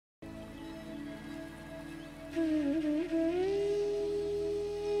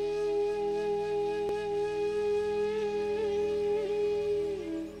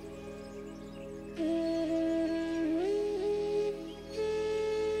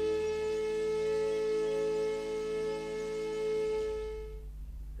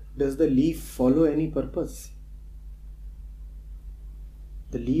does the leaf follow any purpose?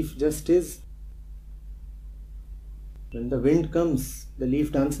 The leaf just is. When the wind comes, the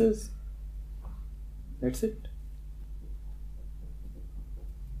leaf dances. That's it.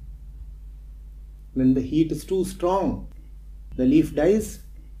 When the heat is too strong, the leaf dies,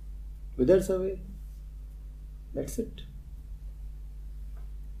 withers away. That's it.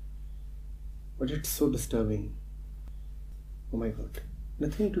 But it's so disturbing. Oh my God.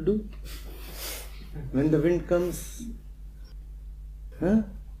 Nothing to do. When the wind comes, then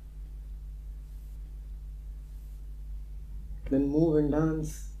move and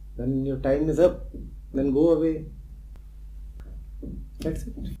dance. Then your time is up. Then go away. That's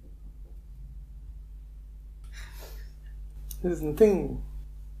it. There is nothing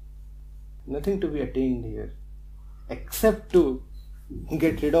to be attained here, except to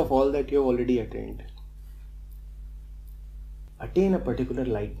get rid of all that you have already attained. Attain a particular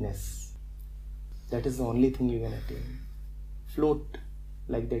lightness. That is the only thing you can attain. Float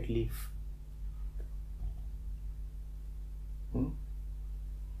like that leaf.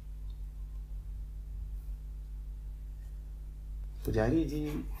 Pujari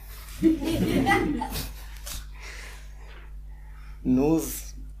ji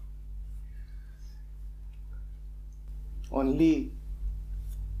knows only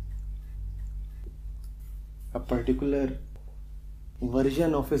a particular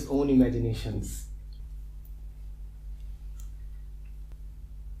version of his own imaginations.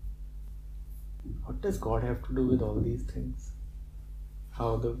 What does God have to do with all these things?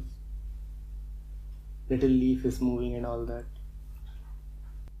 How the little leaf is moving and all that.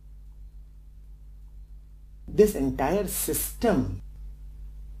 This entire system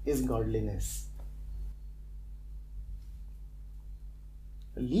is godliness.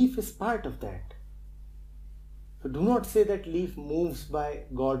 The leaf is part of that. So do not say that leaf moves by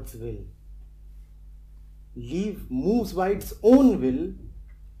God's will. Leaf moves by its own will,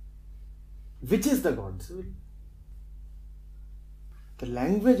 which is the God's will. The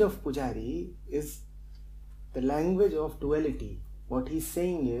language of Pujari is the language of duality. What he's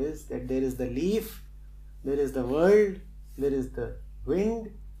saying is that there is the leaf, there is the world, there is the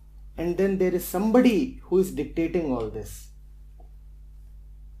wind, and then there is somebody who is dictating all this.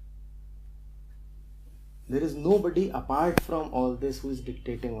 There is nobody apart from all this who is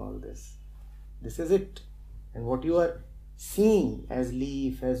dictating all this. This is it. And what you are seeing as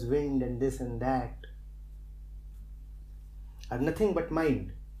leaf, as wind, and this and that are nothing but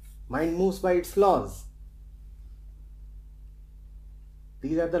mind. Mind moves by its laws.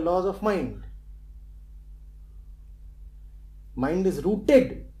 These are the laws of mind. Mind is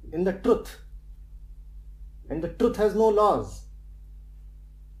rooted in the truth, and the truth has no laws.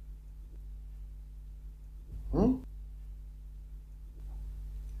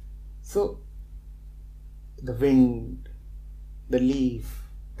 So, the wind, the leaf,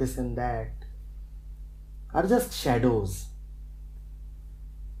 this and that are just shadows.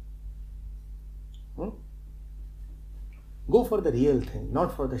 Go for the real thing,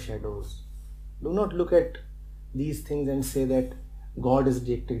 not for the shadows. Do not look at these things and say that God is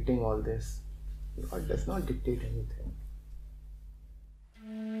dictating all this. God does not dictate anything.